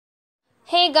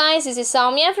Hey guys, this is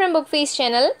Soumya from Bookfeast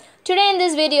channel. Today in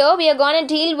this video, we are going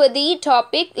to deal with the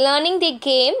topic Learning the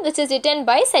Game, which is written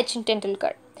by Sachin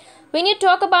Tendulkar. When you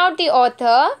talk about the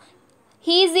author,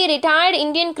 he is the retired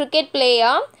Indian cricket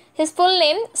player. His full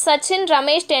name, Sachin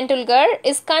Ramesh Tendulkar,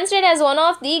 is considered as one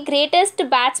of the greatest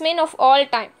batsmen of all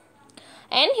time.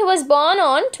 And he was born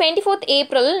on 24th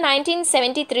April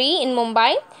 1973 in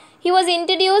Mumbai. He was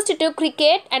introduced to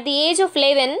cricket at the age of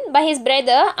 11 by his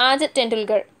brother Ajit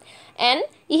Tendulkar. And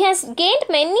he has gained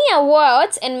many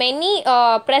awards and many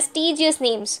prestigious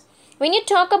names. When you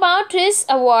talk about his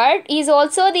award, he is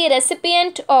also the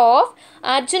recipient of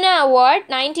Arjuna Award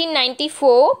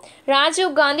 1994,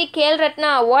 Rajiv Gandhi Khel Ratna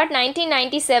Award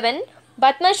 1997,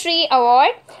 Padma Shri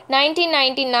Award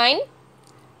 1999,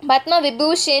 Padma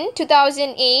Vibhushan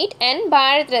 2008 and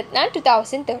Bharat Ratna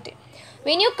 2013.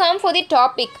 When you come for the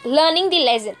topic, learning the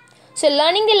lesson. So,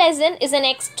 Learning the Lesson is an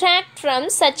extract from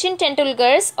Sachin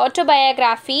Tendulkar's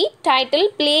autobiography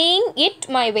titled Playing It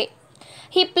My Way.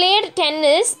 He played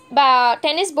tennis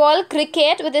ball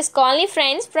cricket with his colony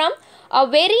friends from a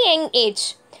very young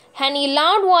age. And he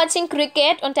loved watching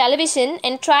cricket on television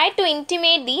and tried to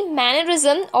imitate the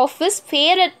mannerism of his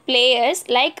favorite players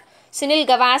like Sunil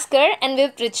Gavaskar and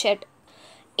Viv Richard.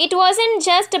 It wasn't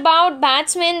just about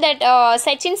batsmen that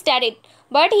Sachin studied,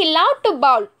 but he loved to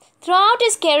bowl. Throughout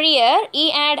his career,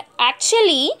 he had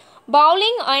actually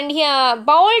bowling and he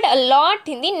bowled a lot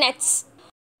in the nets.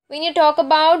 When you talk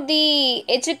about the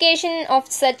education of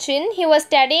Sachin, he was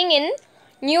studying in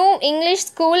New English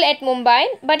School at Mumbai,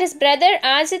 but his brother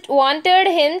Ajit wanted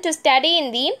him to study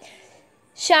in the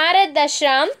Sharad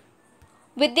Ashram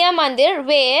Vidya Mandir,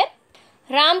 where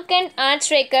Ramkant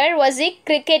Achrekar was a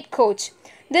cricket coach.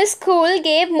 This school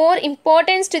gave more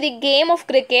importance to the game of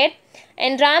cricket,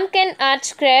 and Ramkant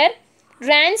Achrekar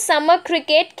ran summer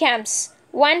cricket camps.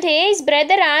 One day, his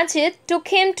brother Ajit took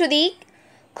him to the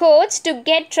coach to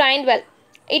get trained well.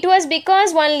 It was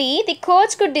because only the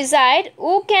coach could decide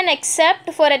who can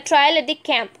accept for a trial at the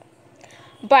camp.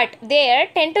 But there,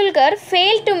 Tendulkar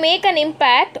failed to make an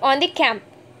impact on the camp,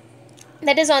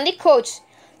 that is on the coach.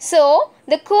 So,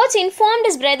 the coach informed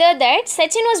his brother that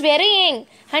Sachin was very young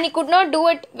and he could not do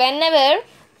it whenever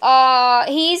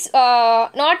he is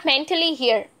not mentally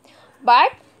here.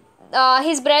 But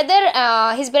his brother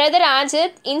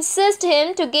Ajit insisted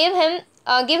him to give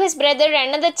his brother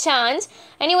another chance,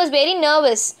 and he was very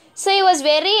nervous. So he was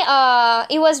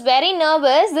very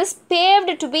nervous. This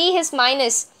proved to be his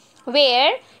minus,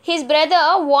 where his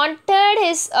brother wanted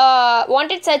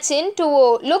Sachin to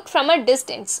look from a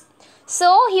distance.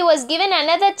 So he was given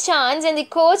another chance, and the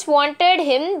coach wanted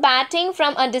him batting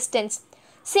from a distance.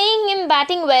 Seeing him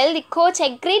batting well, the coach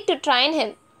agreed to train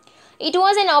him. It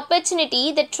was an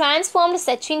opportunity that transformed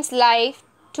Sachin's life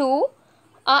to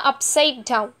upside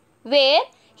down, where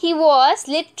he was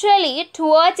literally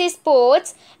towards his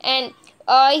sports, and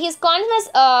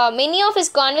many of his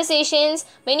conversations,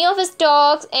 many of his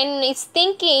talks and his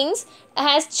thinkings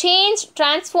has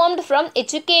transformed from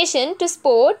education to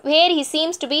sport, where he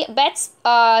seems to be a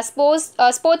better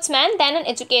sportsman than an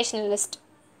educationalist.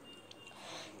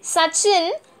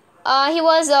 Sachin, he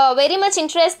was very much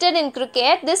interested in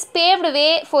cricket. This paved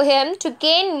way for him to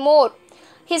gain more.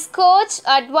 His coach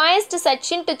advised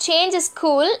Sachin to change his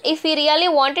school if he really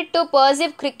wanted to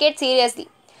pursue cricket seriously.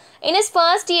 In his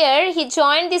first year, he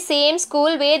joined the same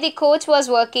school where the coach was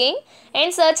working,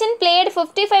 and Sachin played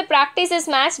 55 practices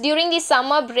match during the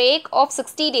summer break of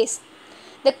 60 days.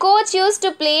 The coach used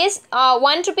to place a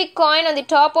 1 rupee coin on the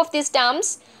top of the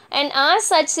stumps and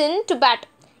asked Sachin to bat.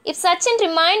 If Sachin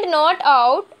remained not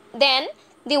out, then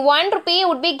the 1 rupee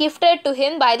would be gifted to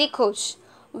him by the coach.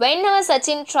 Whenever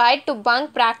Sachin tried to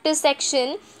bunk practice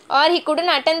section or he couldn't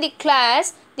attend the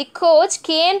class, the coach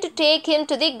came to take him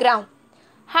to the ground.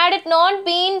 Had it not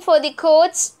been for the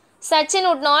coach, Sachin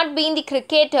would not be the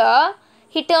cricketer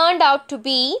he turned out to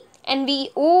be, and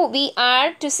we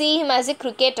are to see him as a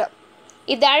cricketer.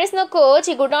 If there is no coach,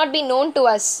 he could not be known to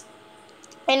us.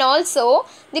 And also,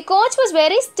 the coach was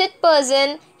very strict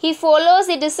person. He follows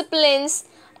the disciplines,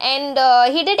 and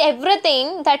he did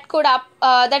everything that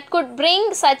could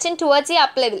bring Sachin towards the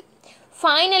up level.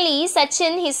 Finally,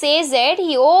 Sachin, he says that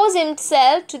he owes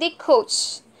himself to the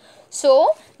coach.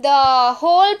 So, the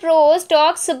whole prose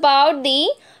talks about the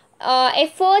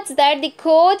efforts that the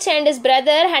coach and his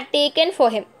brother had taken for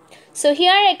him. So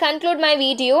here I conclude my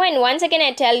video, and once again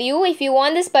I tell you, if you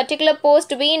want this particular post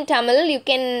to be in Tamil, you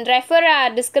can refer our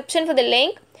description for the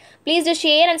link. Please do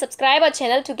share and subscribe our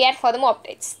channel to get further more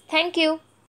updates. Thank you.